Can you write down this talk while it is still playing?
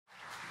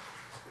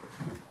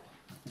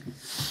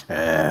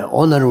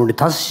오늘은 우리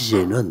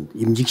 5시에는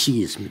임직식이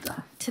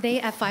있습니다.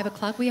 Today at 5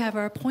 o'clock we have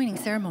our appointing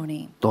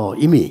ceremony. 또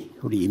이미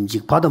우리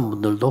임직 받은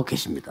분들도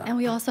계십니다. And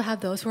we also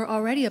have those who are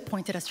already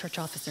appointed as church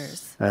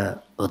officers.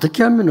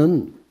 어떻게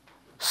하면은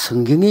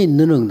성경에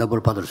있는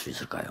응답을 받을 수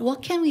있을까요?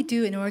 What can we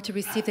do in order to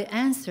receive the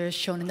answers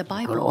shown in the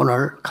그걸 Bible?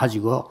 오늘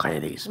가지고 가야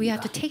We 되겠습니다.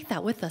 have to take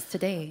that with us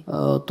today.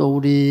 또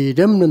우리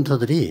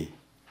렘넌트들이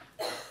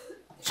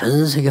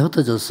전 세계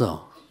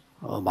흩어져서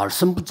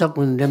말씀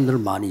붙잡고 있는 렘들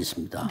많이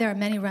있습니다. There are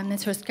many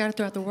remnants who are scattered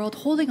throughout the world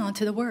holding on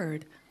to the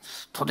word.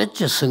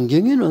 도대체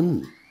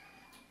성경에는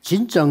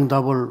진짜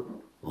응답을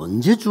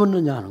언제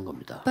주었느냐 하는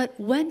겁니다. But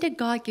when did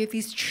God give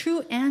these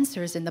true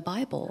answers in the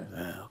Bible?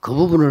 그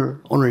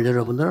부분을 오늘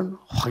여러분들은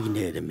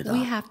확인해야 됩니다.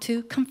 We have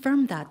to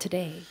confirm that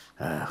today.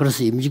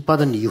 그래서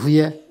임직받은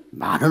이후에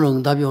많은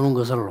응답이 오는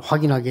것을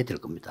확인하게 될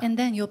겁니다. And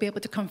then you'll be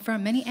able to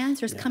confirm many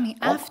answers coming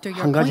after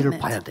your 한 가지를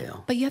appointment. 봐야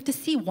돼요. But you have to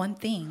see one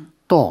thing.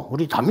 또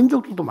우리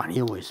다민족들도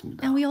많이 오고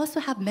있습니다. And we also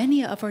have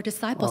many of our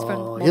disciples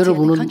from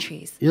multi-ethnic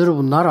countries.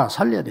 여러분 나라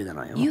살려야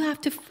되잖아요. You have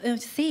to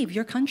save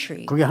your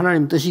country. 그게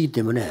하나님 뜻이기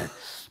때문에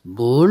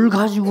뭘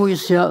가지고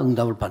있어야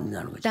응답을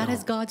받느냐는 거죠. That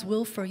is God's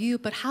will for you,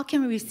 but how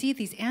can we receive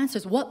these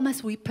answers? What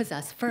must we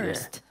possess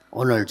first?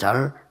 오늘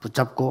잘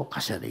붙잡고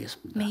가셔야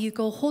되겠습니다. May you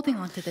go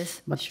holding on to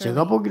this.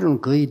 제가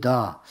보기로는 거의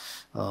다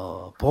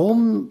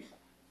복음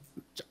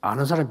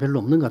아는 사람이 별로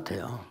없는 것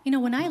같아요. You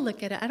know, when I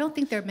look at it, I don't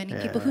think there are many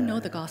people who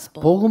know the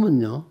gospel.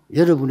 복음은요,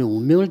 여러분의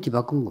운명을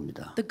뒤바꾼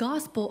겁니다. The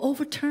gospel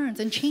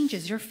overturns and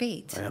changes your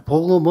fate.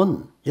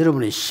 복음은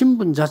여러분의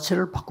신분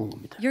자체를 바꾼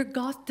겁니다.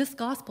 This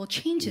gospel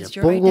changes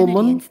your identity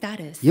복음은 and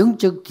status.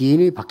 영적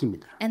DNA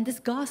바뀝니다. And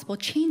this gospel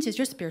changes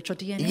your spiritual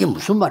DNA. 이게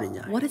무슨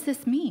말이냐? What does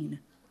this mean?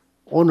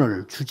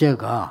 오늘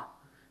주제가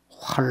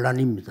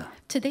환난입니다.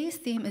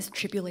 Today's theme is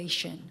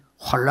tribulation.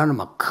 환난은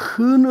막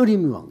큰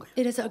어려움이 온 거예요.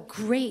 It is a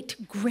great,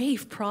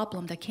 grave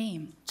problem that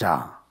came.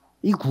 자,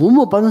 이 구원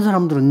못 받은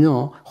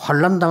사람들은요,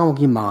 환난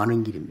당하고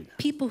망하는 길입니다.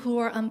 People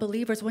who are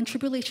unbelievers, when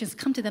tribulations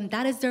come to them,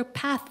 that is their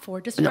path for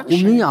그냥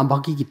destruction. 운명이 안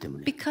바뀌기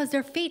때문에. Because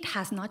their fate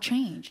has not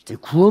changed.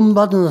 구원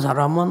받은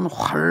사람은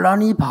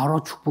환난이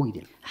바로 축복이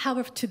됩니다.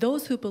 However, to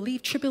those who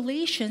believe,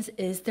 tribulations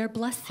is their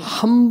blessing.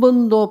 한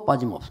번도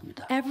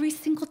빠짐없습니다. Every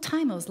single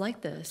time it was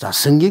like this. 자,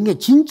 성경에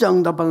진짜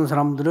응답받은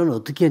사람들은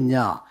어떻게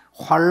했냐?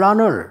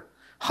 환난을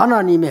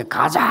하나님의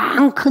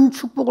가장 큰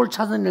축복을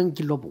찾아내는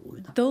길로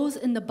봅니다. Those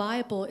in the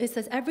Bible, it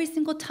says every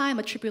single time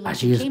a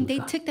tribulation came,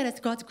 they took that as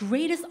God's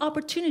greatest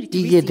opportunity to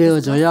이게 receive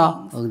His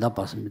되어져야 blessings.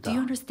 응답받습니다. Do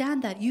you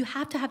understand that? You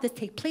have to have this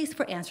take place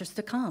for answers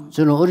to come.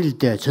 저는 어릴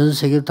때 전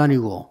세계를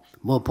다니고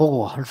뭐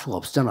보고 할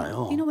수가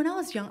없잖아요. You know, when I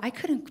was young, I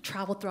couldn't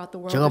travel throughout the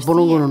world 제가 or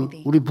보는 see 거는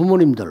everything. 우리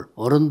부모님들,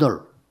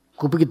 어른들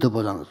그밖에 더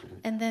보지 않았어요.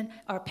 And then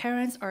our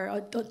parents, our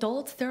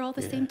adults, they're all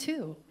the same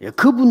too.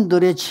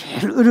 그분들의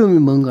제일 어려움이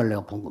뭔가를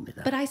내가 본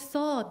겁니다. But I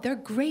saw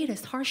their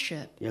greatest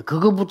hardship.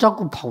 그거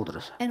붙잡고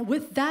파고들었어요. And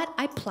with that,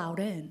 I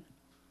plowed in.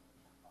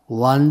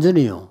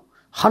 완전히요.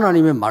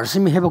 하나님의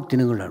말씀이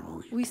회복되는 걸 알고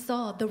있어요. We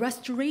saw the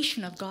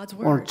restoration of God's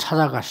오늘 word.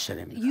 찾아가셔야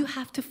됩니다. You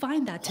have to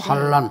find that today.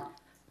 환난,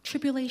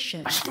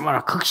 Tribulation. 쉽게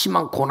말하면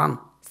극심한 고난,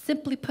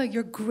 Simply put,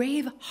 your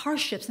grave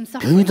hardships and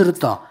병이 sufferings.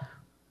 들었다.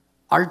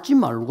 알지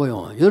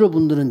말고요.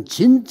 여러분들은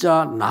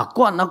진짜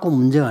낫고 안 낫고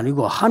문제가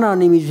아니고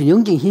하나님이 주신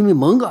영적 힘이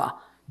뭔가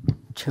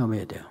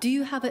체험해야 돼요. Do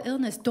you have an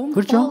illness? Don't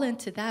그렇죠? fall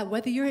into that.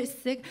 Whether you're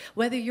sick,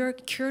 whether you're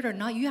cured or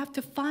not, you have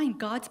to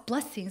find God's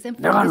blessings and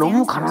내가 find His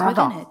너무 answers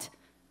가난하다. within it.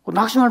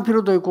 낙심할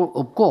필요도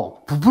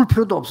없고 부풀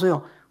필요도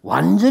없어요.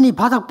 완전히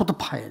바닥부터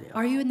파야 돼요.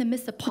 Are you in the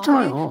midst of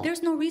poverty? 그렇잖아요.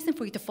 There's no reason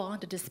for you to fall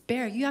into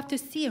despair. You have to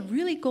see and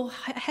really go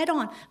head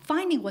on,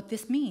 finding what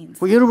this means.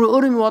 여러분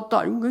어려움이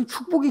왔다. 이건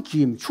축복의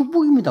기회입니다.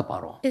 축복입니다,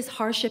 바로. Is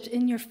hardships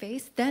in your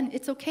face? Then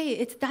it's okay.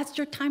 That's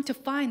your time to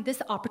find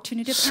this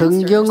opportunity of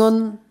answers.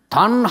 성경은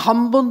단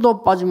한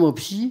번도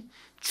빠짐없이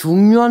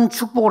중요한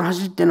축복을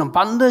하실 때는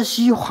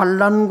반드시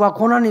환난과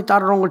고난이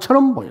따라오는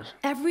것처럼 보였어요.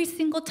 Every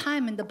single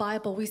time in the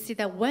Bible, we see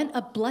that when a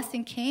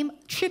blessing came,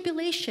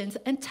 tribulations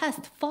and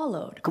tests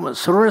followed. 그러면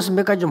서론에서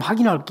몇 가지 좀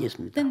확인할 게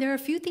있습니다. Then there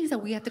are a few things that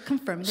we have to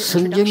confirm in the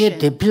성경의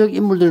introduction. 대표적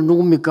인물들은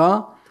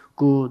누굽니까?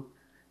 그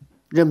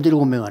렘들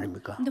 7명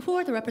아닙니까? And who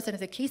are the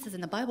representative cases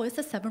in the Bible?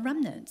 It's the 7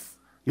 remnants.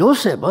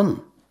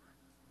 요셉은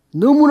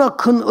너무나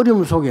큰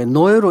어려움 속에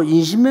노예로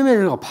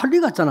인신매매가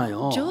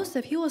팔려갔잖아요.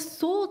 Joseph, he was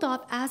sold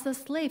off as a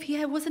slave. He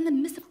was in the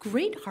midst of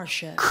great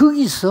hardship.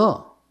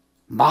 거기서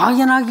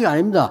막연하기가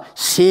아닙니다.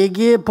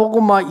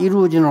 세계복음화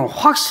이루어지는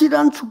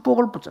확실한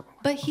축복을 붙잡고.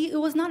 But it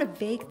was not a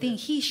vague thing.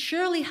 He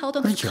surely held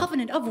on to the 그렇죠.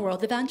 covenant of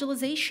world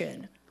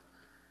evangelization.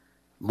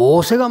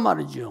 모세가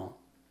말이죠.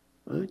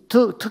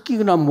 특히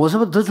그나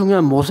모세보다 더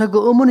중요한 모세 그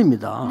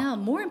어머니입니다. Now,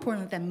 more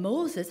important than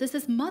Moses is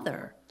his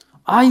mother.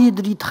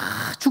 아이들이 다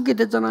죽게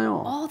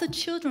됐잖아요. All the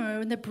children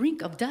are in the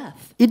brink of death.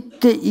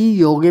 이때 이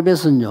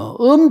요셉에서는요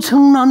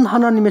엄청난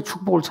하나님의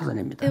축복을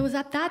찾아냅니다. It was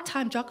at that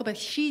time, Jacob,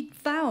 she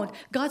found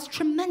God's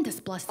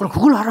tremendous blessing. 그럼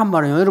그걸 하란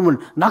말이에요. 여러분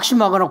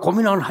낙심하거나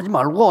고민하거나 하지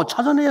말고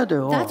찾아내야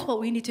돼요. That's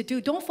what we need to do.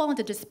 Don't fall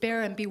into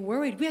despair and be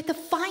worried. We have to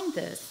find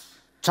this.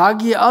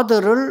 자기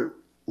아들을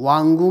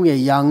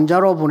왕궁의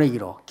양자로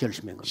보내기로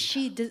결심한 겁니다.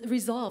 She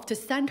resolved to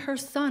send her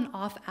son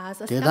off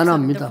as a stepson in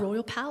대단합니다. the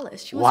royal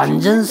palace. She was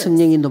완전 tremendous.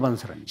 성령 인도받은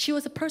사람입니다. She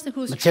was a person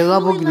who was 제가 truly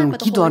led 보기에는 by the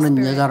Holy 기도하는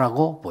Spirit.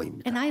 여자라고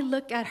보입니다. And I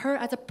look at her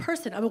as a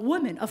person, a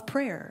woman of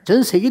prayer.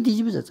 전 세계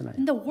뒤집어졌잖아요.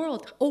 And the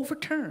world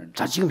overturned.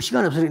 자, 지금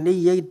시간이 없으니까 내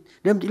이야기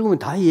내가 읽으면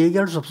다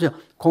얘기할 수 없어요.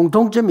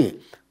 공통점이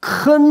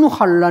큰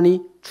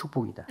환란이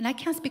축복이다. And I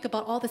can't speak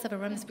about all the seven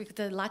remnants because of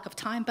the lack of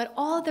time, but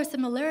all their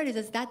similarities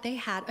is that they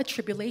had a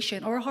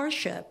tribulation or a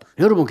hardship.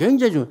 여러분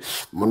굉장히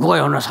뭐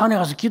누가 어느 산에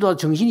가서 기도하다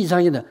정신이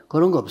이상해다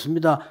그런 거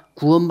없습니다.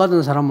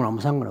 구원받은 사람은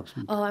아무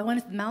상관없습니다. Oh, I went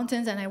to the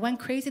mountains and I went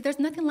crazy.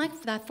 There's nothing like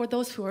that for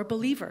those who are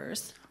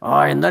believers.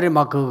 아 옛날에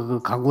막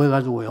그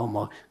광고해가지고요,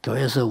 뭐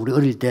교회에서 우리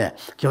어릴 때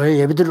교회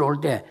예배드리러 올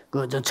때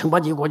그 저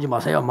청바지 입고 오지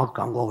마세요, 막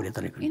광고하고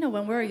그랬다니까요. You know,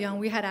 when we were young,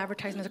 we had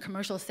advertisements or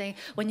commercials saying,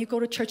 "When you go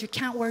to church, you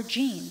can't wear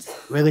jeans."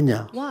 왜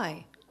그러냐?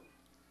 Why?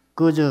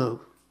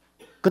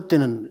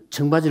 그때는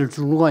청바지를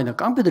주는 거 아니라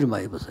깡패들이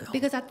많이 입었어요.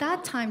 Because at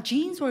that time,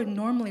 jeans were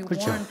normally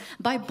worn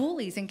by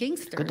bullies and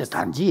그때 gangsters.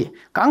 단지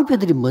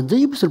깡패들이 먼저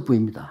입었을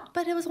뿐입니다.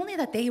 But it was only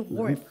that they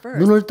wore it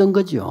first. 눈을 뜬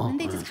거죠. And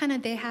they just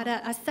they had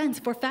a sense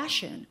for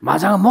fashion.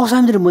 마찬가지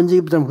목사님들이 먼저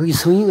입었다면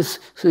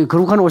그게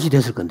거룩한 옷이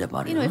됐을 건데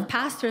You know, 말이에요. if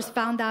pastors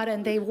found out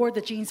and they wore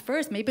the jeans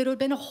first, maybe it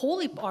would have been a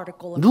holy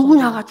article. Of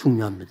누구냐가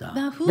중요합니다.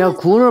 Now, who 내가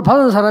구원을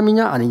받은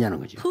사람이냐 아니냐는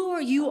거죠. who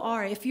you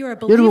are, if you're a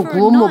여러분 believer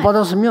구원 or 못 not,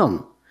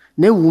 받았으면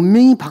내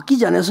운명이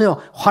바뀌지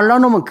않아서요.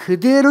 환란 오면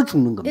그대로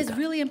죽는 is 겁니다.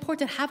 really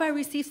important. Have I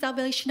received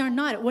salvation or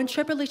not? When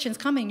tribulation's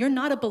coming, you're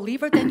not a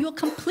believer, then you'll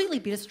completely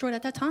be destroyed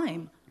at that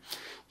time.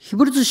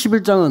 히브리서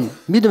 11장은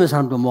믿음의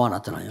사람도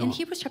모아놨잖아요. In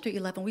Hebrews chapter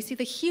 11, we see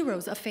the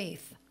heroes of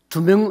faith.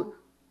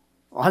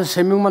 한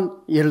세 명만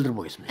예를 들어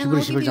보겠습니다. And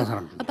히브리 I'll give 11장 you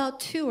사람 중에. about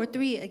 2 or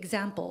 3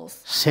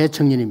 examples. 새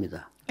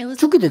청년입니다. It was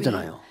죽게 three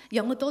됐잖아요.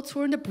 young adults who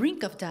were on the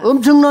brink of death.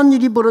 엄청난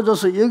일이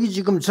벌어져서 여기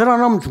지금 절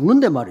안 하면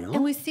죽는데 말이에요.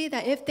 And we see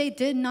that if they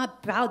did not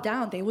bow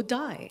down, they would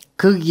die.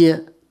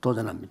 거기에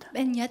도전합니다.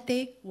 And yet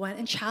they went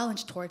and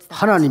challenged towards that.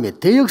 하나님의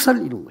대역사를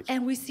이룬 거죠.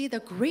 And we see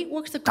the great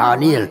works of God.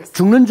 다니엘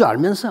죽는 줄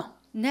알면서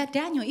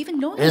Daniel, even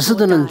knowing he would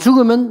에스더는 die.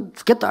 죽으면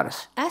죽겠다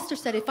그랬어요. Esther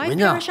said, if I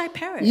왜냐? perish, I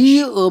perish. 이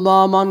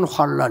어마어마한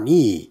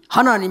환란이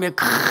하나님의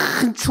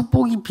큰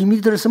축복이 비밀이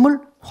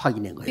들었음을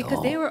확인한 거예요.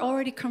 Because they were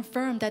already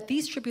confirmed that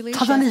these tribulations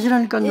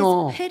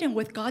찾아내시라니까요. is hidden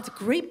with God's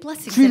great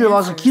blessings 주일에 and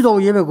와서 answers.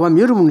 기도하고 예배 구하면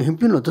여러분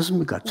형편은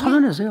어떻습니까?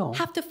 찾아내세요.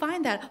 We have to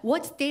find that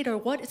what state or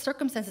what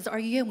circumstances are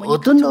you in when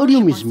어떤 you come to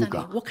어려움이 worship on 있습니까?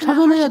 Sunday? What kind of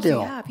찾아내야 hardships do 돼요.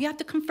 you have? You have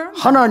to confirm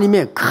that.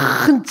 하나님의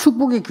큰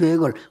축복의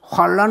계획을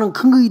환란은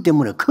큰 거기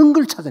때문에 큰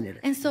걸 찾아내라.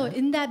 And so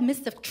in that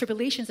midst of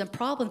tribulations and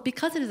problems,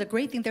 because it is a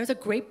great thing, there's a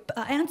great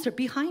answer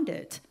behind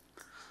it.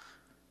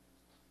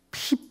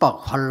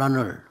 핍박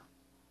환란을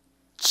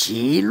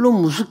제일로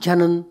무섭게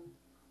하는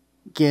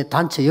게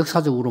단체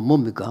역사적으로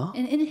뭡니까?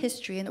 And in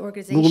history and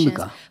organizations,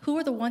 누굽니까? who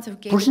were the ones who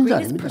gave the 불신자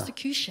greatest 아닙니다.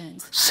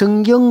 persecutions?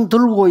 성경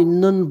들고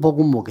있는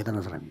복음 못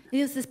깨닫는 사람입니다. It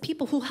is these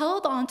people who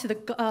held on to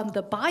the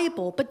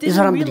Bible but 이 didn't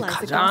사람들이 realize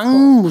the 가장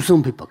gospel.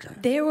 무서운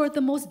핍박자예요. They were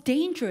the most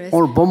dangerous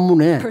오늘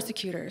본문에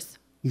persecutors.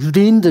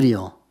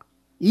 유대인들이요,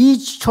 이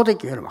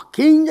초대교회를 막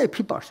굉장히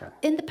핍박을 시작해요.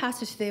 In the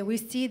passage today, we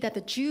see that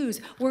the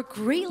Jews were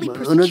greatly 어느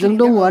persecuting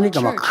정도 their own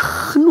하니까 막 church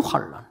큰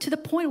환란, to the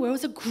point where it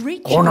was a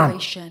great 고난.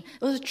 tribulation.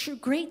 It was a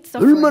great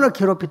suffering. 얼마나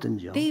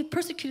괴롭혔던지요. They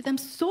persecuted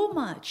them so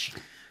much.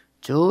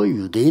 저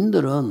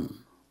유대인들은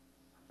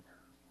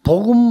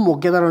복음 못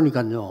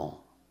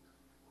깨달으니까요,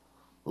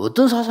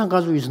 어떤 사상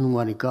가지고 있었는가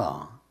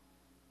하니까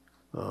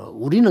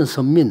우리는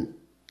선민,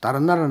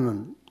 다른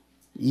나라는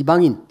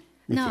이방인.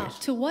 Now,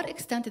 to what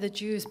extent did the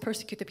Jews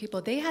persecute the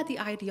people? They had the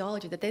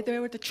ideology that they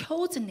were the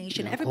chosen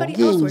nation. Everybody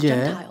거기에 else were 이제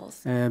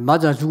Gentiles.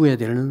 맞아 죽어야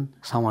되는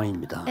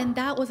상황입니다. And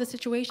that was a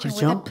situation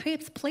그렇죠? where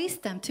that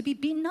placed them to be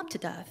beaten up to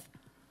death.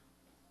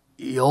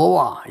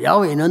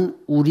 야훼는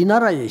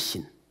우리나라의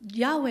신.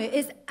 Yahweh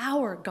is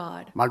our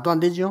God. 말도 안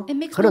되죠? It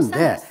makes no 그런데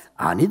sense.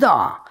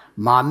 아니다.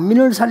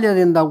 만민을 살려야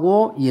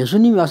된다고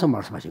예수님이 와서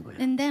말씀하신 거예요.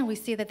 And then we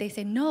see that they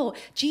say, no,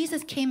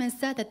 Jesus came and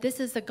said that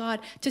this is a God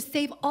to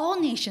save all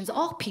nations,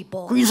 all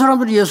people. 이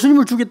사람들이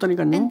예수님을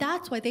죽였다니까요. And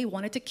that's why they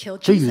wanted to kill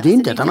저 Jesus.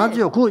 유대인 And they did.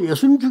 대단하죠. 그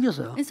예수님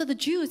죽였어요. And so the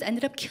Jews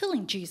ended up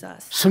killing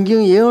Jesus.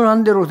 성경이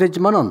예언한 대로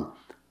됐지만은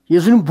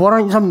예수님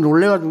부활한 이 사람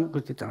놀래가지고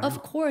그랬잖아요. Of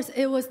course,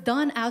 it was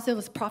done as it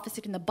was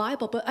prophesied in the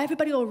Bible, but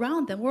everybody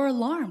around them were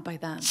alarmed by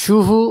them.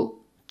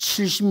 주후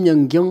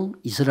 70년경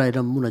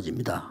이스라엘은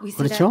무너집니다. We see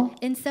그렇죠?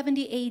 that in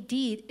 70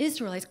 AD,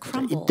 Israelites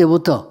crumbled.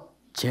 이때부터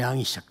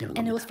재앙이 시작되는 And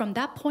겁니다. it was from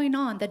that point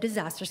on that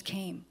disasters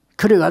came.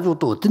 그래가지고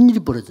또 어떤 일이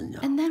벌어졌냐?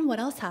 And then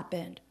what else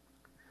happened?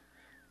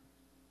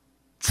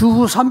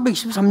 주후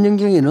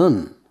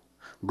 313년경에는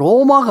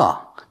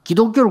로마가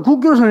기독교를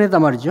국교로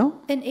선언했단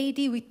말이죠. In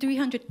AD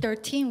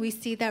 313, we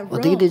see that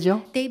어떻게 Rome,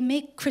 되죠? they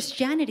make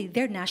Christianity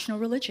their national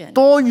religion.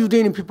 또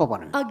유대인은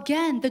핍박하는 거예요.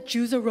 Again, the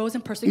Jews arose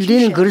in 유대인은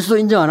persecution. 그리스도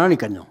인정 안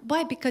하니까요.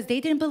 Why? Because they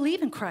didn't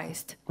believe in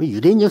Christ.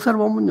 유대인 역사를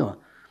보면요,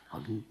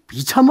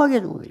 비참하게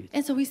해준 거예요.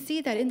 And so we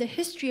see that in the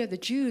history of the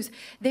Jews,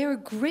 there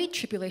are great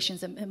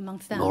tribulations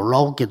amongst them.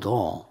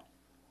 놀라웠게도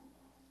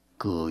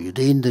그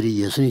유대인들이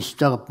예수님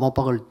십자가 못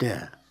박을 때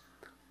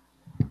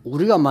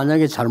우리가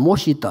만약에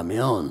잘못이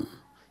있다면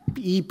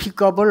이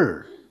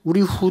핏값을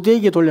우리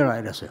후대에게 돌려라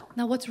이랬어요.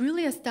 Now, what's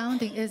really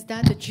astounding is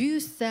that the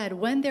Jews said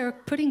when they're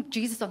putting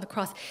Jesus on the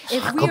cross,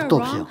 if we are 겁도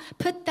wrong, 없어요.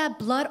 put that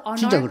blood on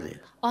진짜 our 그래요.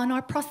 on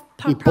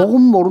이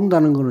복음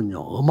모른다는 거는요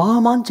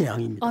어마어마한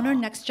재앙입니다. our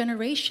next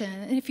generation.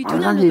 And if you do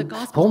not know 사람들이 the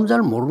gospel, 복음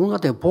잘 모르는 것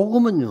같아요.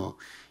 복음은요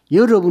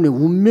여러분의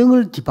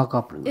운명을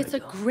뒤바꿔 버리는 it's a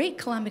거예요. great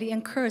calamity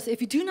and curse.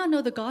 If you do not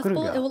know the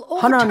gospel, it will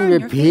overturn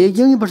하나님의 your faith.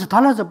 배경이 벌써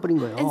달라져 버린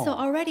거예요. And so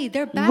already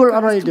their 이걸 background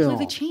알아야 is 돼요.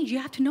 completely changed.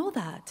 You have to know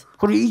that.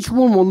 그리고 이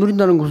축복을 못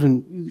누린다는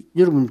것은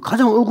여러분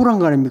가장 억울한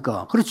거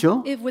아닙니까?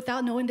 그렇죠? If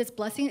without knowing this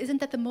blessing, isn't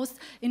that the most,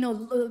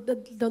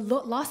 the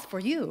loss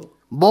for you?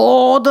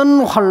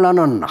 모든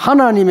환난은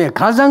하나님의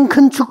가장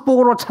큰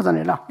축복으로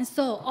찾아내라. And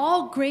so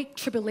all great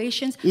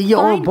tribulations 이게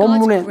오늘 find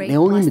본문의 God's great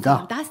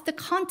내용입니다. blessing. That's the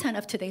content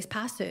of today's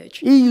passage.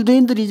 이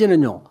유대인들이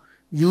이제는요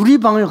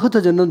유리방을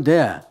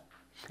흩어졌는데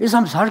이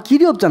사람 살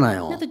길이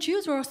없잖아요. Now the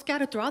Jews were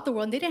scattered throughout the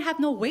world. And they didn't have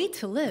no way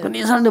to live. 근데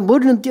이 사람들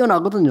머리는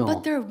뛰어나거든요.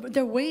 But their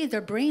ways,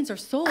 their brains are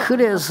so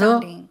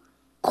그래서 astounding.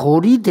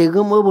 고리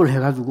대금업을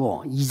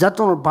해가지고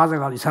이자돈을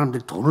받아가지고 이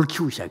사람들이 돈을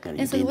키우기 시작하는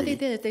And so what they 유대인들이.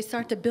 did is they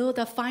start to build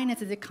up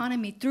finances,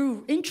 economy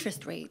through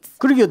interest rates.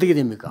 그러게 어떻게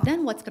됩니까?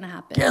 Then what's going to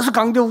happen? 계속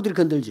강대국들이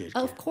건들지.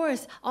 Of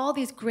course, all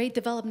these great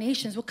developed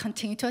nations will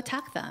continue to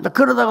attack them.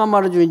 그러다가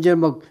말이죠 이제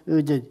막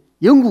이제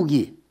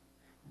영국이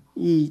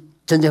이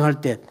전쟁할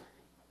때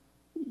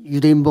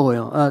유대인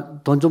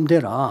보고요. 돈 좀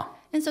대라.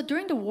 And so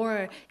during the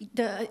war,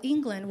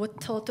 England would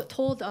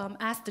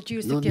ask the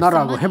Jews to 너 give some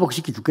나라하고 money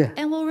회복시켜 줄게.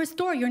 and will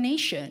restore your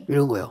nation.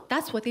 이런 거요.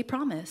 That's what they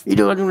promised.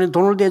 이래가지고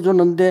돈을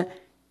대줬는데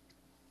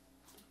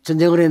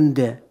전쟁을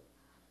했는데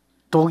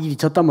독일이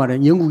졌단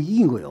말이에요. 영국이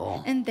이긴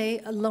거예요. And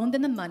they loaned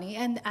them the money,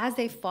 and as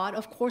they fought,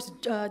 of course,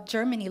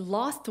 Germany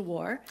lost the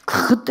war.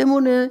 그것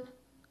때문에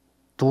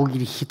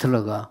독일이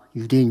히틀러가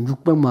유대인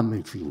 600만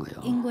명 죽인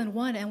거예요. England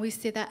won, and we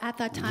see that at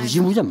that time,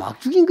 무지무지 막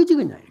죽인 거지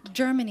그냥. 이렇게.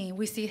 Germany,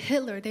 we see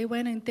Hitler. They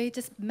went and they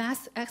just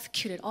mass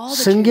executed all the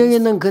성경에 Jews.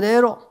 있는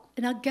그대로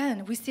And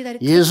again, we see that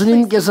it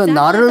예수님께서 takes place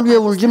나를 exactly 위해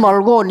as the 울지 Bible said.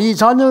 말고 네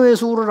자녀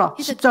위해서 울어라.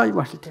 십자가에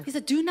봤을 때. He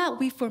said, "Do not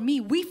weep for me.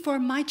 Weep for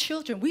my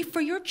children. Weep for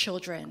your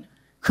children."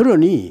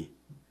 그러니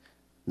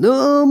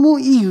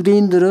너무 이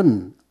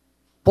유대인들은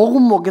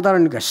복음 못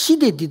깨달으니까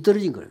시대에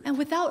뒤떨어진 거예요. And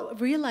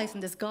without realizing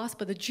this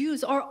gospel, the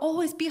Jews are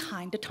always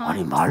behind the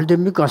아니 times. 말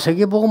됩니까?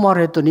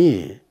 세계복음화를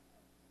했더니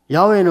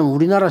야훼는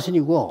우리나라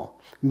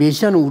신이고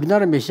메시아는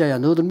우리나라 메시아야.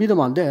 너희들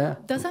믿으면 안 돼.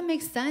 Does that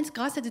make sense?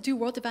 God said to do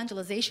world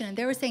evangelization, and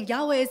they were saying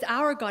Yahweh is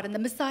our God, and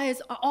the Messiah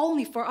is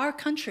only for our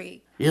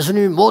country.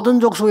 예수님이 모든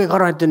족속에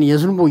가라 했더니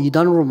예수님 보고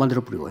이단으로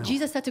만들어버리고요.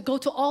 Jesus said to go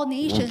to all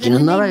nations, 웃기는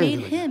and then 나라예요, they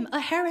made 그거. him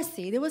a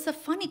heresy. It was a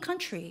funny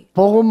country.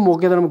 복음 못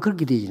깨달으면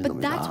그렇게 되어지는 But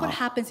that's what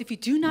겁니다. happens if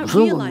you do not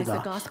무서운 realize the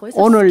겁니다. gospel. It's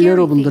a 오늘 scary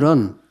thing.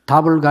 여러분들은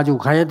답을 가지고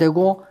가야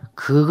되고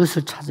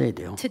그것을 찾아야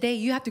돼요. Today,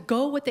 you have to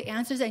go with the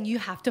answers, and you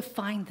have to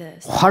find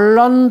this.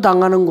 환난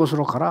당하는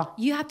곳으로 가라.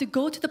 You have to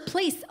go to the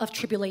place of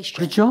tribulation.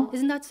 그렇죠?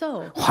 Isn't that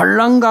so?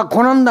 환난과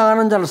고난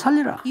당하는 자를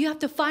살리라. You have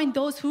to find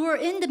those who are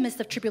in the midst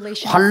of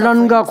tribulation. and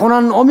환난과 suffering.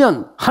 고난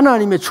오면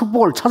하나님의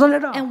축복을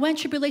찾아내라. And when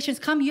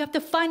tribulations come, you have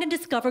to find and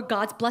discover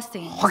God's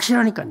blessing.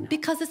 확실하니까요.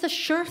 Because it's a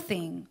sure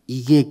thing.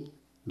 이게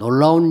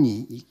놀라운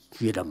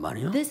기회란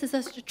말이에요. This is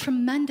a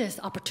tremendous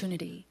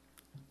opportunity.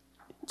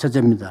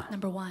 첫째입니다.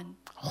 Number one.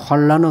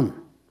 환난은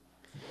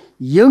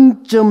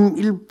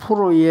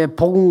 0.1%의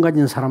복음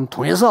가진 사람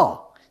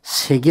통해서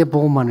세계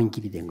복음하는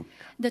길이 된 겁니다.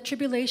 The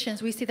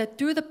tribulations, we see that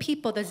through the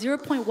people, the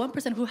 0.1%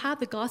 who have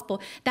the gospel,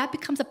 that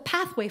becomes a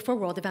pathway for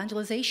world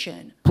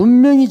evangelization.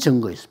 분명히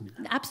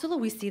증거했습니다.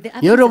 Absolutely, we see the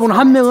evidence. 여러분 for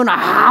한 it. 명은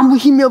아무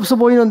힘이 없어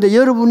보이는데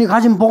여러분이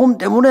가진 복음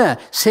때문에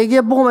세계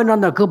복음이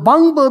난다. 그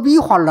방법이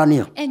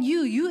환난이에요. And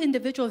you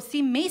individuals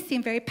may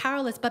seem very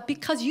powerless, but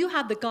because you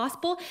have the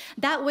gospel,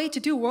 that way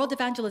to do world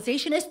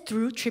evangelization is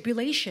through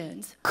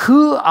tribulations.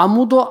 그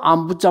아무도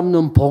안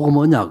붙잡는 복음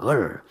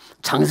언약을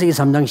창세기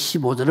 3장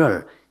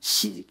 15절을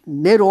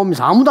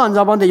내려오면서 아무도 안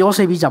잡았는데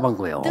요셉이 잡은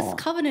거예요. This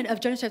covenant of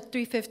Genesis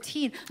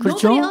 3:15,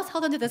 그렇죠? nobody else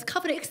held onto this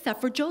covenant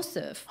except for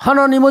Joseph.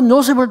 하나님은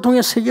요셉을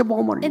통해 세계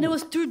복음을 And it 해요.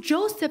 was through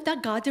Joseph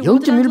that God did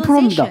world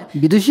 0.1%입니다. evangelization.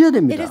 믿으셔야 It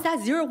됩니다. is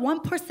that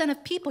 0.1% of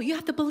people. You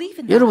have to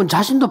believe in that. 여러분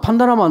자신도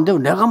판단하면 안 돼요.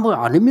 내가 뭐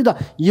아닙니다.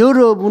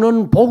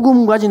 여러분은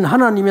복음 가진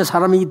하나님의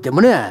사람이기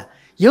때문에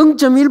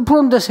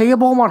 0.1%인데 세계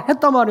복음을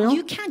했단 말이에요.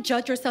 You can't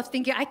judge yourself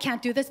thinking, I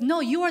can't do this.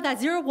 No, you are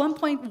that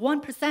 0.1%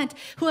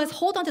 who has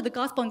hold on to the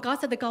gospel, and God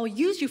said that God will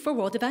use you for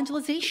world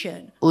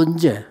evangelization.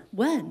 언제?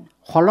 When?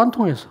 환난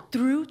통해서.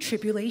 Through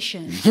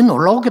tribulation. 이게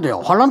놀라웠게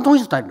돼요. 환난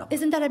통해서 다 했나.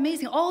 Isn't that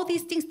amazing? All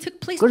these things took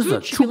place 그래서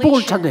through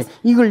축복을 찾아. tribulations.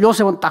 이걸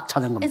요셉은 딱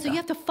찾은 And so you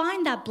겁니다. have to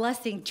find that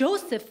blessing.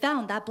 Joseph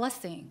found that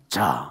blessing.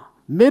 자,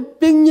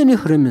 몇백 년이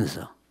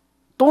흐르면서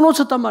또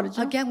놓쳤단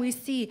말이죠. Again, we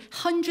see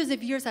hundreds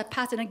of years have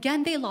passed, and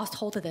again they lost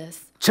hold of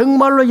this.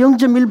 정말로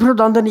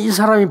 0.1%도 안 되는 이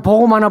사람이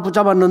복음 하나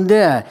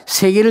붙잡았는데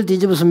세계를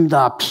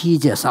뒤집었습니다.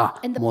 피제사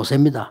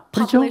모세입니다.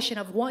 The 그렇죠? population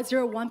of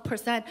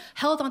 0.1%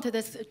 held onto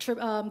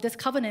this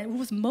covenant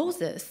was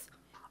Moses.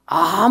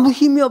 아무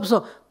힘이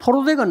없어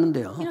포로돼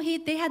갔는데요. You know,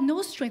 they had no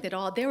strength at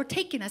all. They were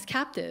taken as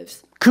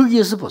captives.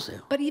 거기에서 보세요.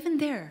 But even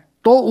there,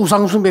 또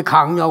우상숭배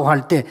강요하고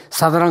할 때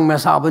사드락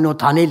메사 아베노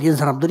다니엘 이런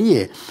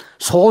사람들이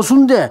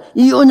소수인데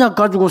이 언약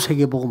가지고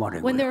세계복음화를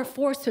한 when they 거예요. were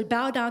forced to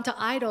bow down to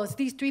idols,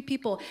 these three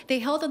people,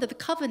 they held onto the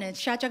covenant,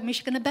 Shadrach,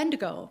 Meshach, and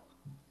Abednego.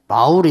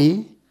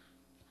 바울이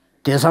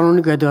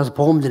데살로니가에 들어가서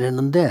복음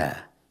전했는데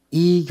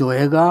이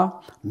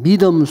교회가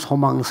믿음,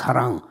 소망,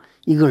 사랑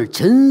이걸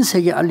전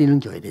세계에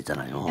알리는 교회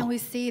되잖아요. And we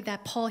see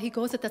that Paul, he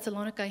goes to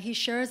Thessalonica, he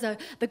shares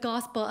the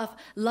gospel of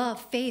love,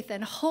 faith,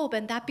 and hope,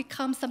 and that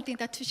becomes something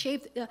that to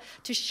save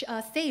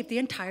the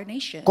entire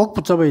nation. 꼭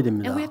붙잡아야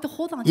됩니다. And we have to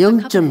hold on to the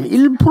covenant.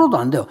 0.1%도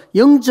안 돼요.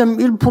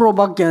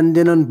 0.1%밖에 안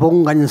되는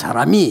복음 가진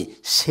사람이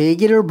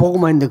세계를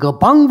복음화했는데 그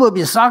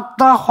방법이 싹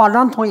다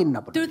환란통에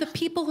있나 봐요. Through the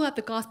people who have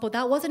the gospel,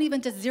 that wasn't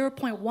even just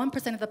 0.1%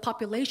 of the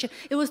population.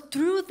 It was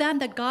through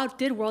them that God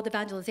did world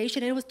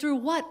evangelization. And it was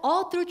through what?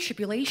 All through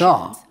tribulations.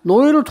 자,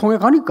 노예를 통해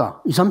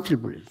가니까 2, 3,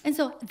 7불. And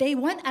so they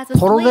went as a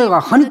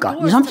포로되가 slave. 하니까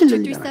The 2, 3, 7 doors of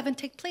열리잖아요. 237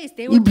 take place.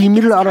 They 이 were taken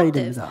비밀을 as 알아야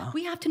captives. 됩니다.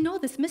 We have to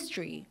know this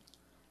mystery.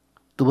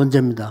 두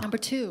번째입니다. Number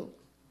two,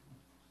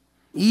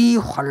 이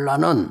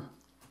환란은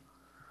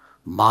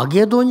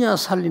마게도니아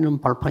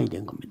살리는 발판이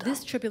된 겁니다.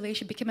 this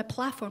tribulation became a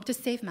platform to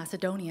save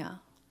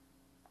Macedonia.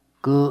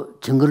 그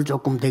증거를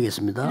조금 And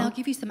되겠습니다. I'll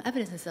give you some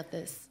evidences of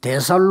this.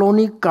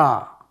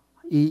 데살로니가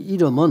이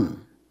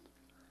이름은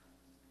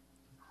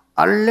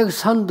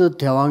알렉산더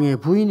대왕의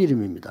부인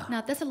이름입니다.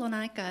 Now,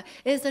 Thessalonica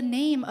is the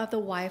name of the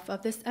wife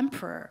of this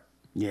emperor.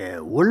 예,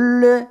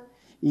 원래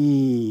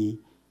이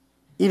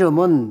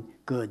이름은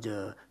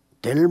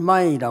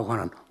델마이라고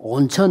하는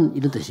온천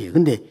이런 뜻이에요.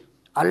 근데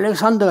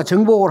알렉산더가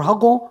정복을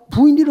하고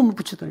부인 이름을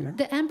붙였다니까요.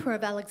 The emperor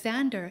of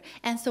Alexander,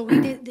 and so we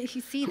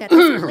see that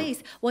this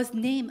place was a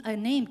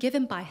name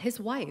given by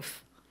his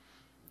wife.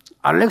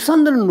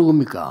 알렉산더는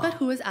누굽니까? But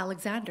who is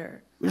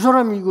Alexander? 이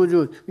사람이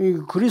이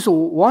그리스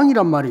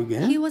왕이란 말이에요. 이게.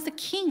 He was the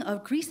king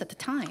of Greece at the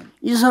time.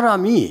 이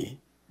사람이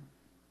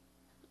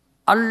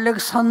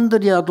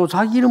알렉산드리아도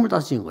자기 이름을 다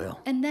지은 거예요.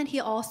 And then he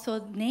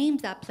also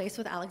named that place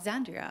with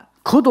Alexandria.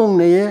 그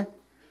동네에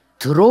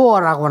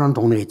드로아라고 하는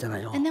동네가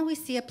있잖아요. And then we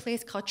see a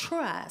place called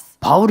Troas.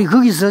 바울이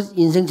거기서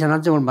인생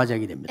전환점을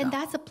맞이하게 됩니다. And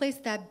that's a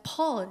place that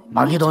Paul meets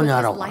with his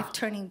마게도니아라고. life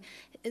turning.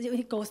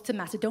 He goes to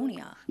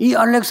Macedonia. 이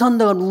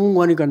알렉산더가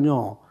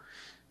누군가니까요.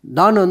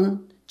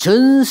 나는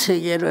전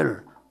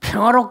세계를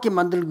평화롭게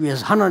만들기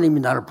위해서 하나님이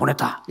나를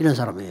보냈다. 이런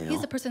사람이에요.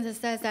 He's the person that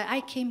says that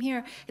I came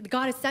here,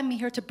 God has sent me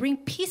here to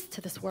bring peace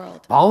to this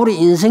world. 바울이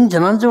인생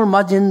전환점을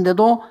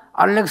맞이했는데도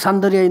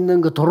알렉산드리아에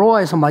있는 그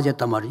도로아에서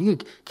맞이했단 말이에요.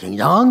 이게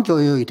굉장한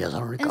교회의 And so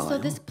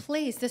데살로니가요. this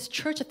place, this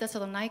church of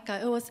Thessalonica,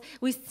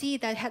 we see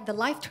that the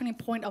life turning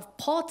point of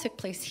Paul took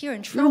place here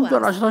in 여러분들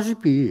Troas.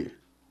 아시다시피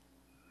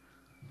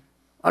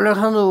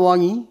알렉산더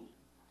왕이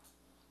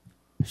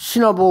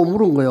신하 보고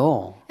물은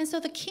거요. And so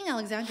the king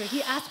Alexander,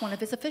 he asked one of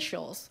his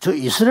officials, 저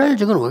이스라엘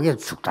적은 왜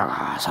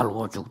죽다가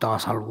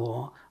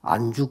살고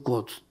안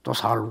죽고 또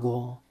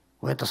살고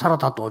왜 또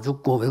살았다 또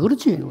죽고 왜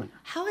그렇지?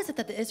 how is it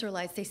that the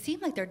Israelites, they seem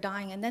like they're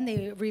dying and then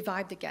they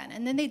revived again,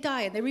 and then they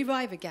die and they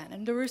revive again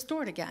and they're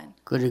restored again?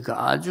 그러니까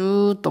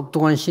아주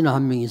똑똑한 신하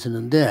한 명이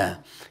있었는데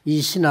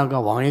이 신하가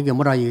왕에게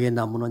뭐라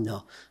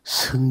얘기했냐면요.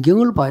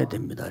 성경을 봐야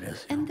됩니다.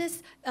 그래서 And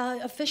this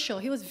official,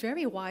 he was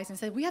very wise and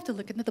said, we have to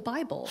look into the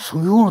Bible.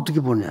 성경을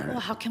어떻게 보냐? Well,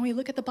 how can we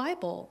look at the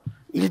Bible?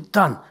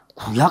 일단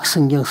구약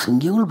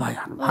성경을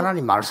봐야 하는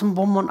하나님 말씀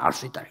보면 알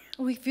수 있다.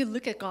 Well, if you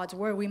look at God's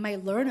word, we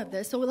might learn of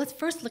this. So let's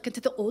first look into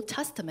the Old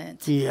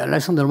Testament. 이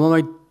알렉산더 얼마나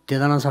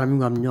대단한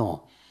사람인가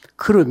하면요.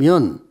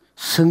 그러면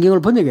성경을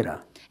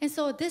번역해라. And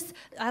so this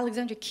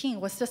Alexander king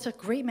was such a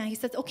great man. He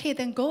said, okay,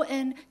 then go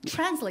and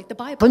translate the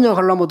Bible.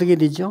 번역하려면 어떻게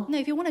되죠? Now,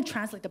 if you want to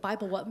translate the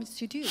Bible, what must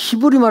you do?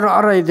 히브리 말을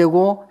알아야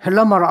되고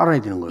헬라 말을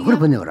알아야 되는 거예요. 그래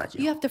번역을 하죠.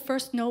 You have to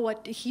first know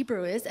what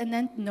Hebrew is and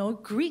then know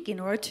Greek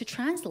in order to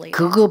translate.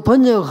 그거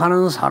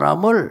번역하는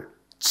사람을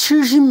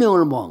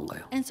 70명을 모은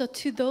거예요. And so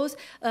to those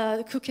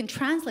who can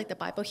translate the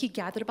Bible, he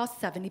gathered about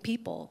 70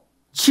 people.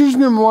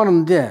 70명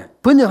모았는데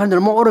번역하는 데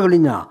얼마나 오래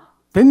걸리냐?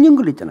 100년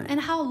걸렸잖아요. And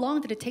how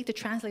long did it take to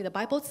translate the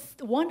Bible? It's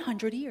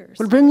 100 years.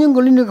 100년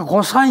걸리니까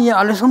그 사이에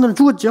알렉산더는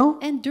죽었죠.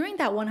 And during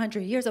that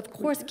 100 years, of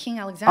course, King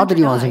Alexander 아들이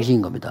died.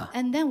 완성시킨 겁니다.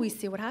 And then we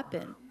see what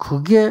happened.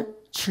 그게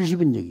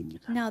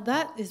 70년역입니다. Now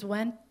that is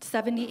when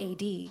 70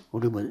 AD.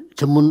 우리 뭐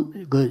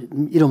전문 그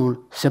이름을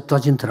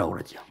셉타진트라고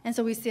그러죠. And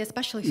so we see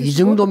especially 이 who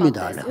spoke about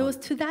정도입니다. this. It was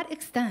to that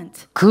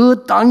extent.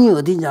 그 땅이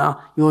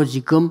어디냐? 요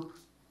지금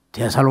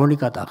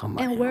데살로니가다 그 And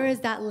말이에요. where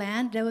is that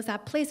land? There was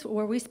that place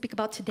where we speak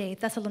about today,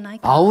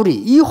 Thessalonica. 바울이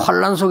이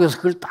환란 속에서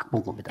그걸 딱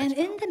본 겁니다. And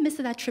in the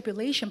midst of that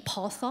tribulation,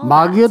 Paul saw that.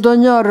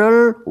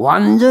 마게도냐를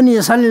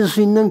완전히 살릴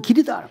수 있는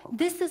길이다.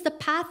 This is the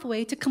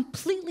pathway to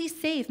completely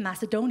save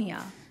Macedonia.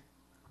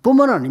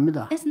 뿐만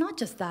아닙니다. It's not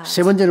just that.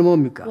 세 번째는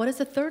뭡니까? What is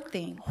the third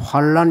thing?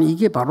 환란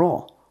이게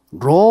바로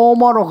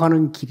로마로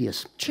가는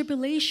길이었습니다.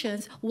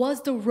 Tribulations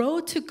was the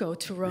road to go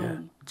to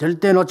Rome.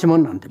 절대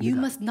놓치면 안 You 됩니다.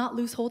 must not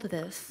lose hold of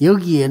this.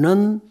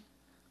 여기에는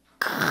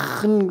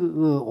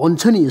큰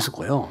온천이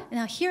있었고요.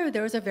 Now here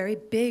there is a very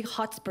big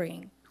hot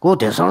spring. 그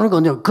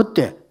데살로니가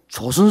그때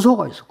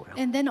조선소가 있었고요.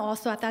 And then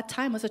also at that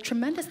time was a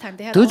tremendous time.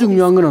 They had 더 all these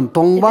중요한 거는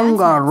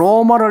동방과 advancements.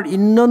 로마를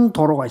잇는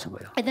도로가 있은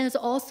거예요. And then there's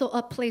also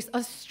a place, a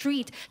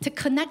street to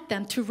connect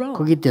them to Rome.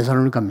 거기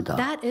데살로니가입니다.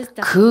 That is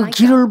그 Thessalonica.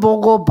 길을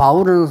보고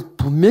바울은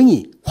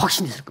분명히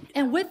확신했을 겁니다.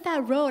 And with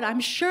that road, I'm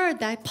sure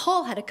that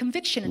Paul had a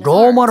conviction in his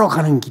로마로 heart.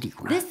 가는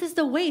길이구나. This is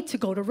the way to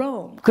go to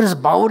Rome. 그래서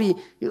바울이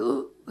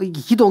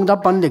기도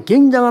응답받는데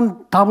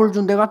굉장한 답을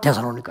준 데가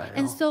데살로니가예요.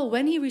 And so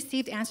when he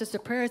received answers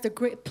to prayers, the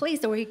great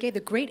place where he gave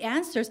the great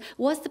answers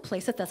was the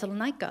place of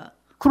Thessalonica.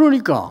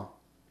 그러니까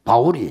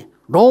바울이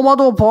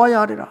로마도 보아야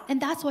하리라. And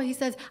that's why he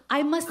says,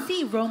 I must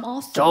see Rome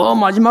also. 저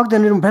마지막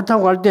때는 배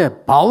타고 갈 때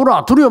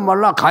바울아 두려워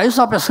말라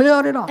가이사 앞에 서야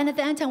하리라. And at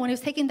the end time when he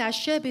was taking that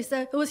ship,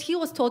 he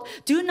was told,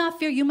 do not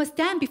fear, you must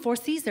stand before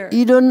Caesar.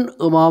 이런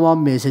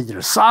어마어마한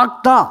메시지를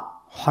싹 다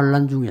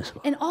환난 중에서.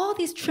 And all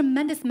these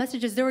tremendous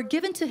messages, they were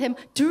given to him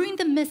during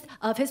the midst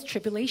of his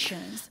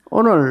tribulations.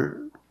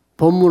 오늘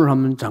본문을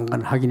한번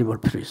잠깐 확인해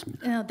볼 필요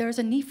있습니다. Now, there's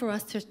a need for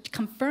us to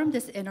confirm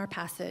this in our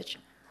passage.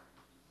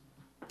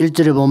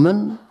 1절에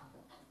보면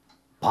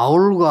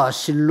바울과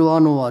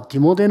실루아노와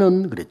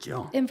디모데는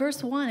그랬죠. In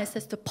verse 1, it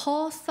says to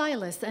Paul,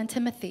 Silas, and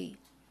Timothy.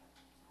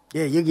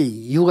 예, 여기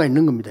이유가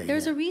있는 겁니다.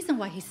 There's 이게. a reason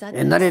why he said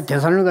옛날에 this.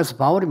 데살로니가에서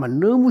바울이 막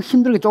너무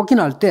힘들게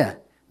쫓겨날 때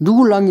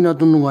누굴 남기나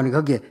두는 거 아니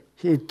거기에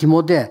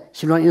디모데,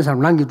 실루아노 이런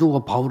사람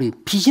남겨두고 바울이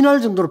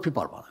피신할 정도로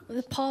핍박을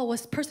받아요. Paul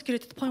was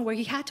persecuted to the point where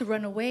he had to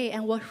run away,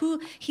 and who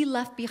he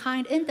left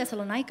behind in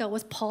Thessalonica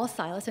was Paul,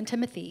 Silas, and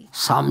Timothy.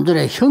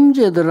 3절에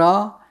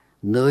형제들아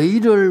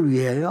너희를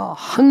위하여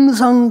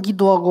항상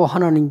기도하고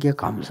하나님께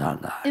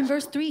감사하다. In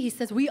verse 3, he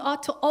says, we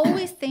ought to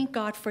always thank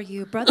God for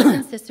you, brothers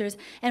and sisters,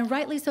 and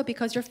rightly so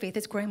because your faith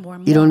is growing more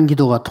and more. 이런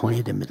기도가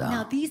통해야 됩니다.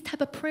 Now, these type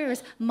of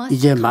prayers must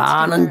이제 come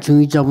많은 together.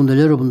 중직자분들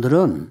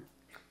여러분들은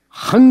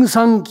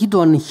항상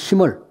기도하는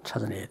힘을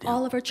찾아내야 돼요.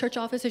 All of our church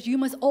officers, you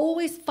must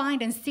always find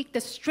and seek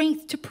the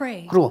strength to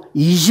pray. 그리고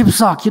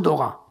 24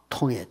 기도가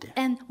통해야 돼요.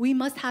 And we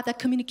must have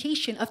that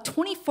communication of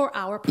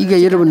 24-hour prayer.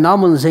 이게 여러분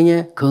남은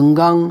생에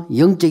건강,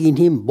 영적인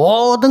힘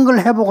모든 걸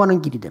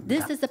회복하는 길이 됩니다.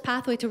 This is the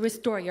pathway to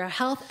restore your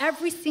health,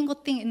 every single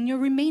thing in your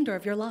remainder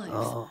of your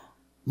lives.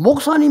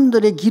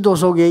 목사님들의 기도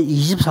속에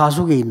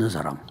 24속에 있는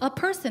사람. A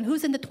person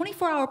who's in the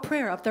 24-hour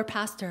prayer of their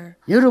pastor.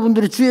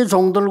 여러분들이 주의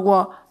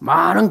종들과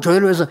많은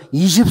교회를 위해서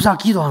 24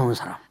 기도하는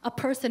사람. A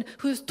person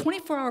who's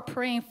 24-hour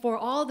praying for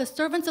all the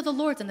servants of the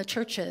Lord in the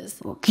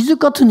churches. 기적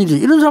같은 일이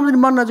이런 사람들이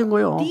만나진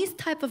거예요. These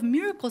type of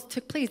miracles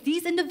took place.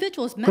 These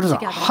individuals met 그래서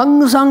together.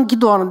 항상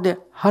기도하는데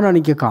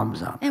하나님께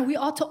감사합니다. And we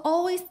ought to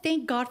always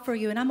thank God for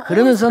you. And I'm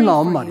always 그러면서 praying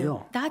나온 for 말이요.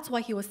 you. That's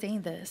why he was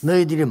saying this.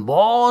 너희들이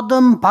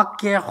모든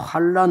밖의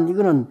환난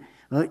이거는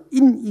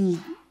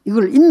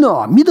이걸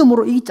인내와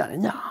믿음으로 이기지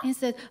않느냐. He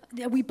said,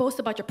 we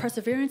boast about your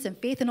perseverance and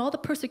faith and all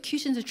the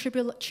persecutions and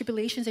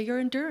tribulations that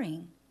you're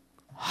enduring.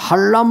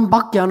 환난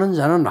받게 하는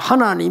자는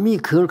하나님이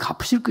그걸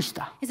갚으실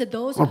것이다. He said,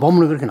 those 오늘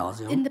본문에 그렇게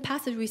나왔어요. in the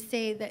passage we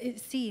say that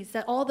it sees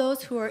that all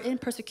those who are in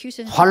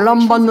persecution,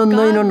 환난 받는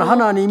너희는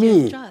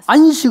하나님이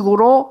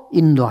안식으로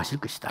인도하실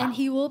것이다. and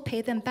He will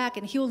pay them back,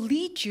 and He will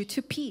lead you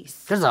to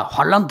peace. 그래서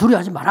환난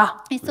두려워하지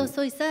마라. And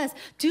so He says,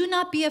 do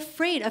not be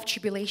afraid of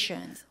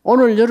tribulations.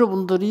 오늘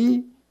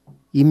여러분들이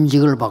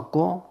임직을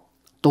받고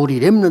또 우리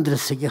렘넌트의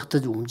세계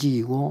흩어져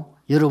움직이고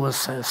여러분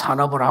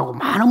산업을 하고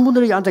많은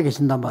분들이 앉아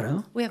계신단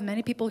말이에요. We have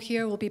many people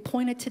here who will be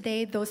pointed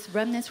today, those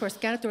remnants who are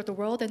scattered throughout the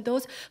world, and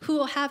those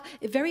who have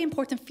very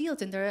important fields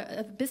in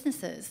their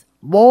businesses.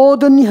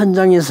 모든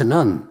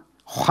현장에서는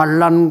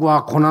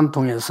환난과 고난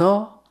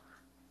통해서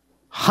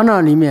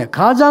하나님의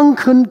가장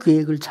큰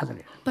계획을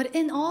찾아내요. But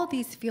in all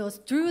these fields,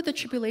 through the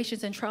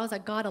tribulations and trials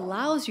that God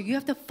allows you, you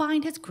have to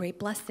find His great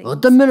blessings.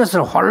 어떤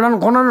면에서 환난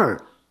고난을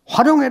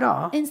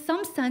활용해라. In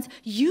some sense,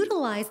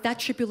 utilize that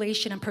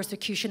tribulation and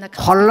persecution that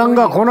comes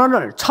환난과 before you.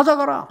 고난을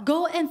찾아가라.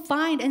 Go and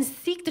find and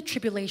seek the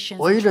tribulations. and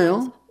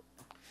오히려요. trials.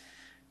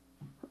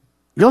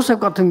 요셉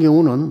같은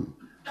경우는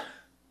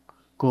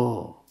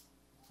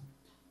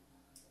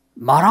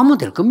말하면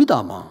될 겁니다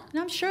아마.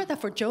 And I'm sure that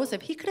for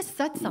Joseph, he could have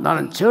said something.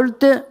 나는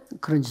절대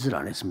그런 짓을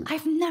안 했습니다.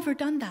 I've never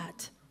done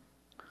that.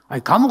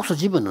 아니 감옥소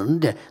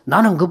집어넣는데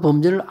나는 그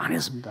범죄를 안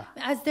했습니다.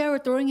 As they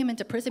were throwing him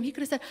into prison, he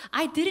could have said,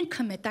 I didn't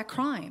commit that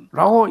crime.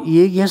 라고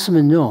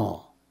얘기했으면요.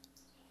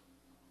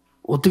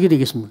 어떻게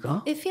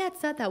되겠습니까? If he had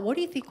said that, what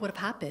do you think would have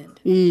happened?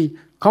 이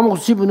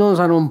감옥소 집어넣은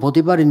사람은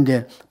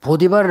보디발인데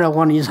보디발이라고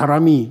하는 이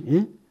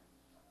사람이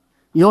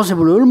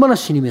요셉을 얼마나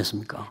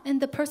신임했습니까?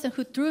 And the person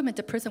who threw him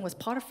into prison was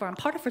Potiphar, and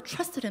Potiphar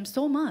trusted him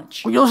so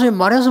much. 요셉이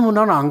말했으면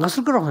나는 안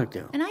갔을 거라고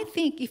생각해요. And I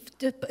think if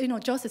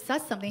Joseph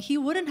said something, he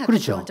wouldn't have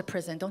그렇죠. been thrown to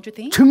prison, don't you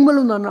think?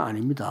 정말로 나는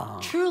아닙니다.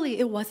 Truly,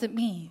 it wasn't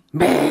me.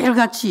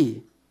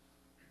 매일같이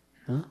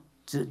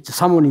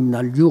사모님이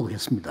날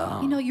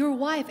유혹했습니다. Your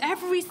wife,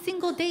 every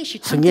single day she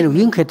tempted 성경에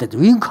me. 윙크했다.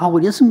 윙크하고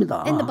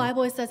이랬습니다. In the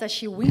Bible, it says that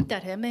she winked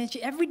at him, and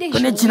every day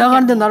she 근데 winked at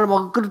지나가는데 me. 나를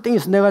막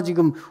끌어당겨서 내가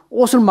지금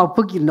옷을 막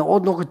벗기는데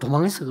옷 놓고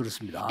도망해서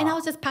그렇습니다. And I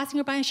was just passing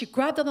her by, and she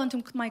grabbed up onto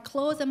my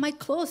clothes, and my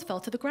clothes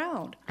fell to the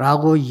ground.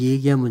 라고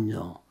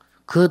얘기하면요.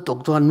 그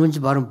똑똑한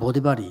눈치 바른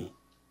보디발이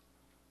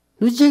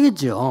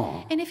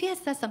눈치채겠죠. And if he had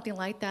said something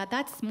like that,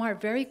 that smart,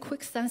 very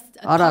quick sense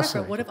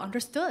알았어요. Potiphar would have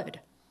understood.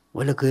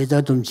 원래 그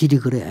여자 좀 질이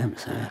그래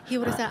하면서. He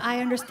would have said, I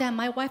understand.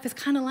 My wife is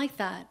kind of like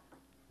that.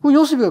 그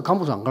요셉이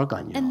감옥에 안 갈 거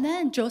아니에요. And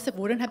then Joseph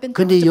wouldn't have been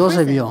근데 thrown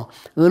to prison. 요셉이요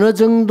어느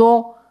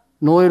정도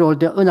노예로 올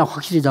때 언약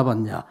확실히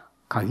잡았냐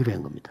가기로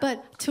한 겁니다.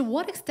 But to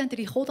what extent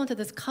did he hold on to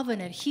this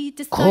covenant? He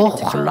그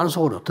decided to 혼란 go.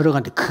 속으로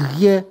들어갔는데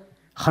그게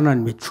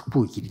하나님의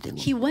축복의 길이 된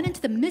거예요. He went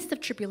into the midst of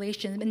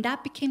tribulation, and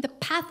that became the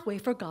pathway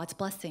for God's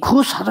blessing.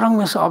 그 사드락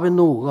메삭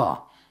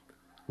아벳느고가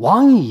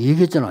왕이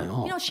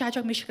얘기했잖아요. You know,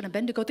 Shadrach, Meshach, and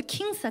Abednego, the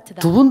king said to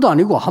them, 두 번도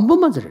아니고 한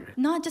번만 저래래.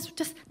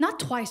 not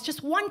twice,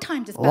 just one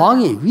time, just bow down.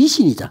 왕의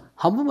위신이자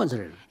한 번만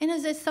저래래. And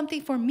is it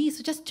something for me?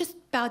 So just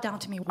bow down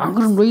to me 안 once.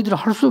 그러면 너희들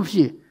할 수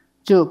없이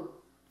저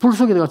불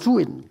속에 내가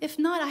죽어 있는.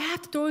 If not, I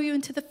have to throw you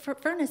into the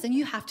furnace, and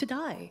you have to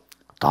die.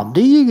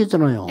 담대히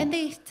얘기했잖아요. And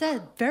they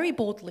said very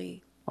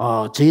boldly.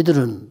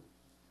 저희들은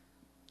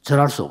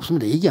절할 수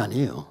없습니다. 얘기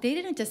아니에요. They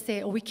didn't just say,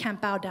 "Oh, we can't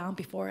bow down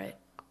before it."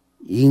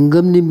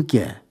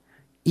 임금님께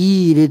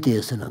이 일에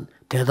대해서는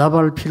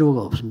대답할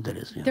필요가 없습니다.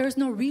 그래서요. There is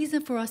no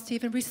reason for us to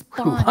even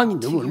respond 왕이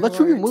to 너무 your 얼마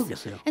충격 words.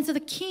 먹었겠어요. And so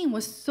the king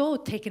was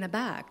so taken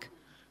aback.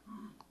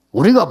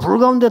 우리가 불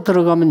가운데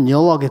들어가면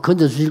여호와께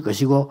건져 주실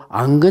것이고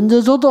안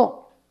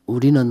건져줘도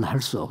우리는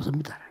할 수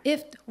없습니다.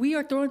 If we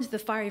are thrown into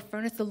the fiery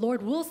furnace, the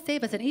Lord will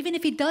save us. And even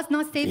if He does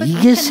not save us,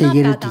 이게 we cannot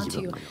세계를 bow down to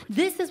뒤집은 you. 거예요.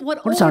 This is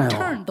what 그렇잖아요.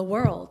 overturned the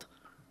world.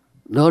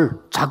 늘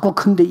작고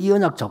큰데 이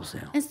언약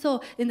잡으세요. And so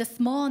in the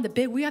small and the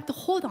big, we have to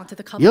hold on to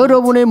the covenant.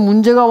 여러분의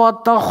문제가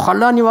왔다,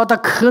 환란이 왔다,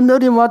 큰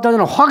어려움이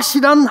왔다는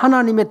확실한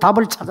하나님의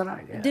답을 찾아라.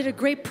 Did a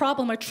great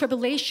problem or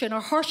tribulation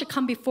or hardship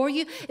come before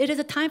you? It is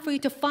a time for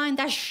you to find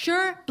that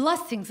sure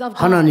blessings of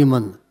God.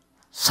 하나님은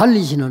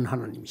살리시는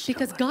하나님이시다.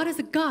 Because God is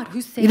a God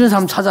who saves. 이런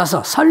사람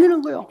찾아서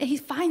살리는 거예요. And He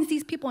finds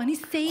these people and He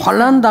saves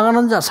환란 them.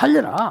 당하는 자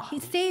살려라.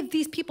 He saved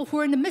these people who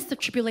are in the midst of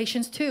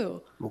tribulations too.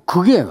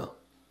 그게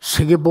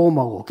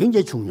세계복음하고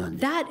굉장히 중요한 일.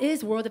 That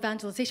is world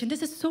evangelization.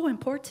 This is so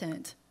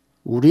important.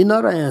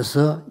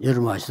 우리나라에서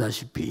여러분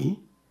아시다시피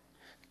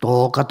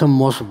똑같은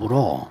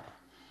모습으로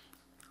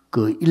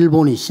그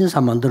일본이 신사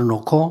만들어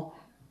놓고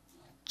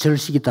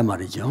절식했단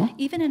말이죠.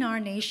 Even in our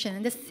nation,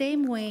 in the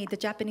same way the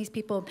Japanese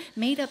people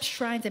made up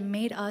shrines and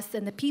made us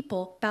and the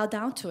people bow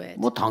down to it.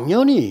 뭐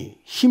당연히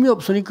힘이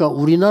없으니까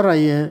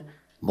우리나라의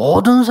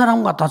모든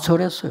사람과 다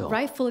절했어요.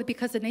 Rightfully,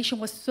 because the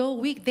nation was so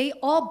weak, they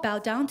all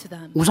bowed down to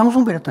them.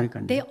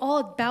 우상숭배했다니까요. They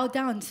all bowed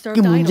down and 이 served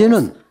idols.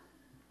 문제는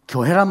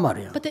교회란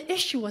말이에요. But the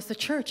issue was the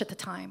church at the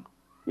time.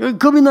 여기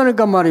겁이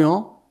나니까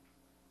말이요.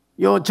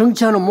 요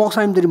정치하는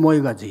목사님들이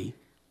모여가지.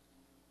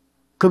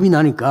 겁이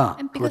나니까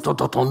또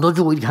돈도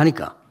주고 이렇게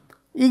하니까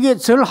이게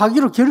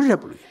절하기로 결의를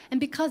해버려요. And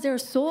because they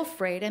were so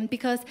afraid, and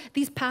because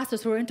these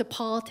pastors were into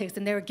politics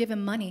and they were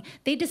given money,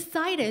 they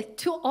decided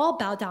to all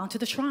bow down to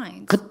the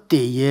shrines.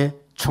 그때의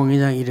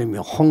총회장 이름이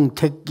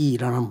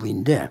홍택기라는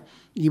분인데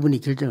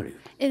이분이 결정을 해요.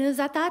 It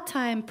was at that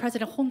time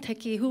President Hong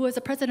Tae-ki, who was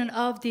the president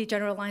of the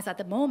General Alliance at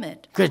the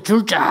moment. 그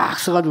줄 쫙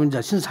서가지고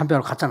이제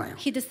신사참배하러 갔잖아요.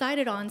 He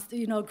decided on,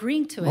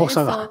 agreeing to it.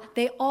 목사가.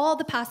 And so all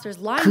the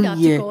pastors lined up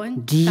to 그게 go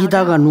and bow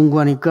리다가 down.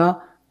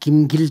 누구하니까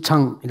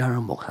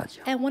김길창이라는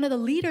목사죠. And one of the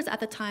leaders at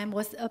the time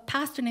was a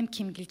pastor named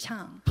Kim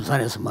Gil-chang.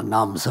 부산에서 뭐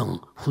남성,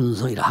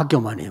 훈성 이런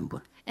학교 많이 한 분.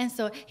 And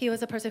so he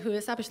was a person who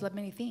established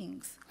many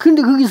things.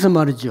 근데 거기서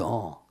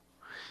말이죠.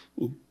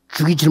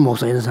 주기철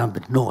목사 이런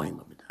사람들이 노인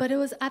겁니다. But it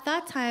was at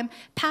that time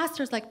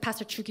pastors like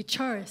Pastor Chu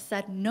Gi-chul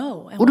said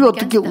no and 우리가 went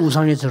어떻게 against them.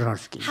 우상에 절할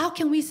수 있겠냐? How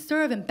can we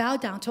serve and bow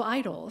down to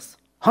idols?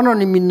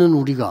 하나님 믿는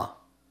우리가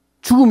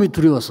죽음이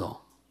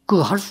두려워서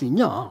그거 할 수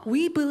있냐?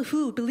 We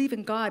who believe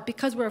in God,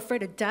 because we're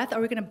afraid of death,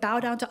 are we going to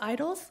bow down to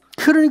idols?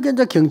 그러니까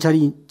이제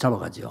경찰이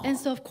잡아가죠. And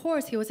so of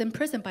course he was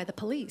imprisoned by the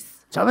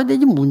police. 잡아야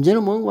되지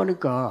문제는 뭔가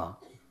하니까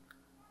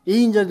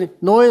이 이제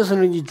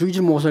노예에서는 이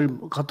주기철 목사를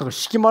갖다가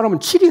쉽게 말하면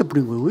치리해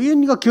버린 거예요. 왜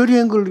네가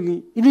결의한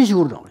걸 이런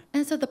식으로 나와요?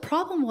 And so the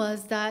problem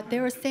was that they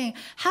were saying,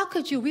 how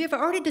could you? We have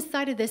already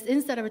decided this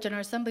inside of a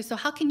general assembly, so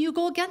how can you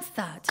go against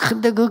that?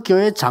 근데 그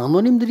교회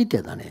장로님들이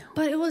대단해요.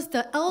 But it was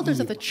the elders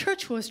of the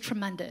church who was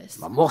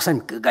tremendous.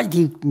 목사님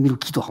끝까지 뒤로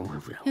기도하고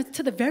그러고요. To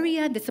the very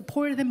end, they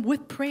supported him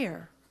with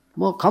prayer.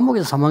 뭐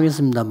감옥에서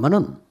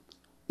사망했습니다만은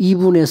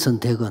이분의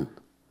선택은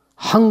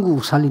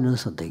한국 살리는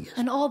선택이었어요.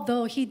 And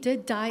although he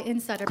did die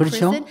inside a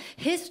그렇죠? prison,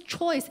 his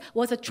choice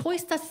was a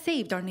choice that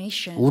saved our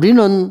nation.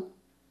 우리는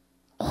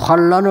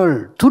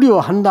환란을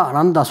두려워한다 안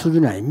한다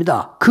수준이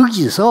아닙니다.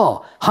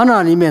 거기서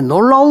하나님의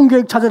놀라운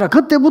계획 찾아라.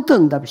 그때부터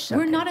응답이 We're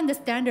시작해요. not in the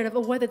standard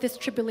of whether this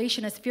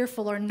tribulation is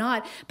fearful or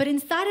not, but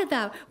inside of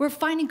that, we're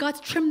finding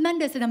God's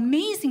tremendous and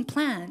amazing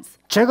plans.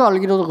 제가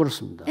알기로도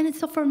그렇습니다. And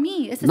so for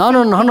me, it's the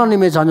나는 same thing.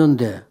 하나님의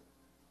자녀인데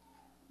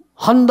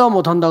한다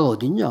못한다가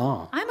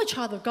어딨냐? I'm a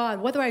child of God.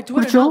 Whether I do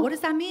it 그렇죠? or not, what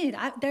does that mean?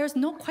 There's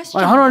no question.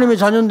 아니, 하나님의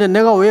자녀인데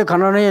내가 왜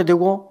가난해야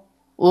되고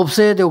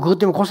없어야 되고 그것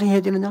때문에 고생해야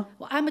되느냐?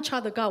 Well, I'm a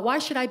child of God. Why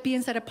should I be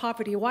inside of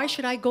poverty? Why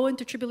should I go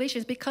into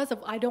tribulations because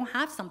of I don't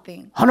have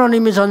something?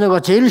 하나님의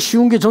자녀가 제일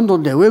쉬운 게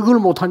전도인데 왜 그걸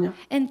못하냐?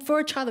 And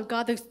for a child of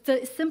God,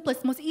 the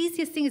simplest, most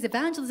easiest thing is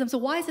evangelism. So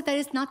why is it that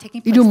it's not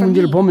taking place 이런 for me?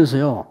 문제를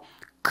보면서요.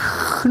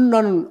 큰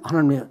나는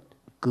하나님의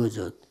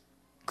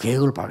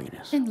계획을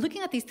발견했어요. And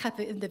looking at these type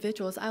of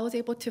individuals, I was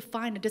able to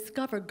find and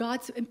discover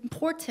God's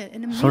important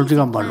and amazing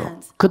솔직한 말로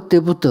plans.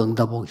 그때부터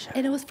응답 오기 시작해요.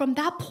 And it was from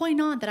that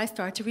point on that I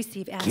started to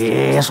receive answers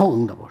계속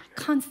응답 오기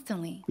시작해요.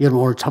 constantly.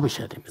 여러분 오늘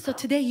잡으셔야 됩니다. So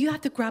today you have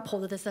to grab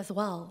hold of this as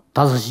well.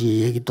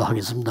 5시 얘기도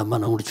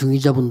하겠습니다만 우리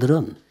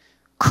중위자분들은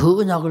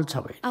그 언약을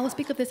잡아야 돼요. I will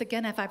speak of this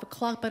again at 5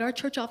 o'clock, but our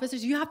church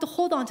officers, you have to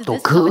hold on to 또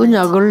this 그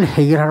covenant. 언약을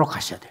해결하러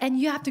가셔야 돼요. And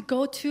you have to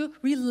go to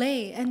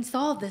relay and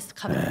solve this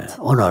covenant.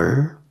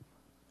 오늘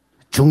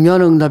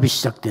중요한 응답이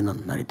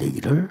시작되는 날이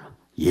되기를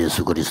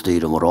예수 그리스도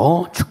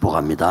이름으로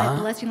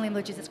축복합니다.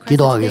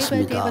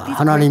 기도하겠습니다.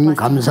 하나님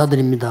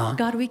감사드립니다.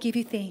 God, we give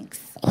you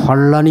thanks.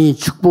 환난이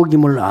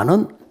축복임을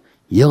아는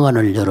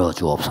영안을 열어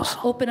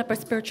주옵소서. Open up our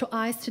spiritual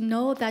eyes to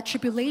know that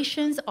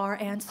tribulations are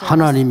answers.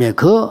 하나님의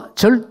그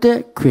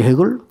절대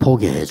계획을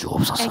보게 해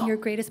주옵소서. And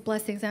your greatest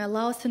blessings and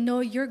allow us to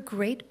know your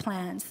great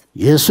plans.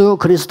 예수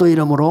그리스도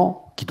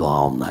이름으로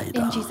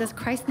기도하옵나이다. In Jesus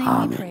Christ's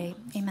name we pray.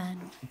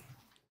 Amen.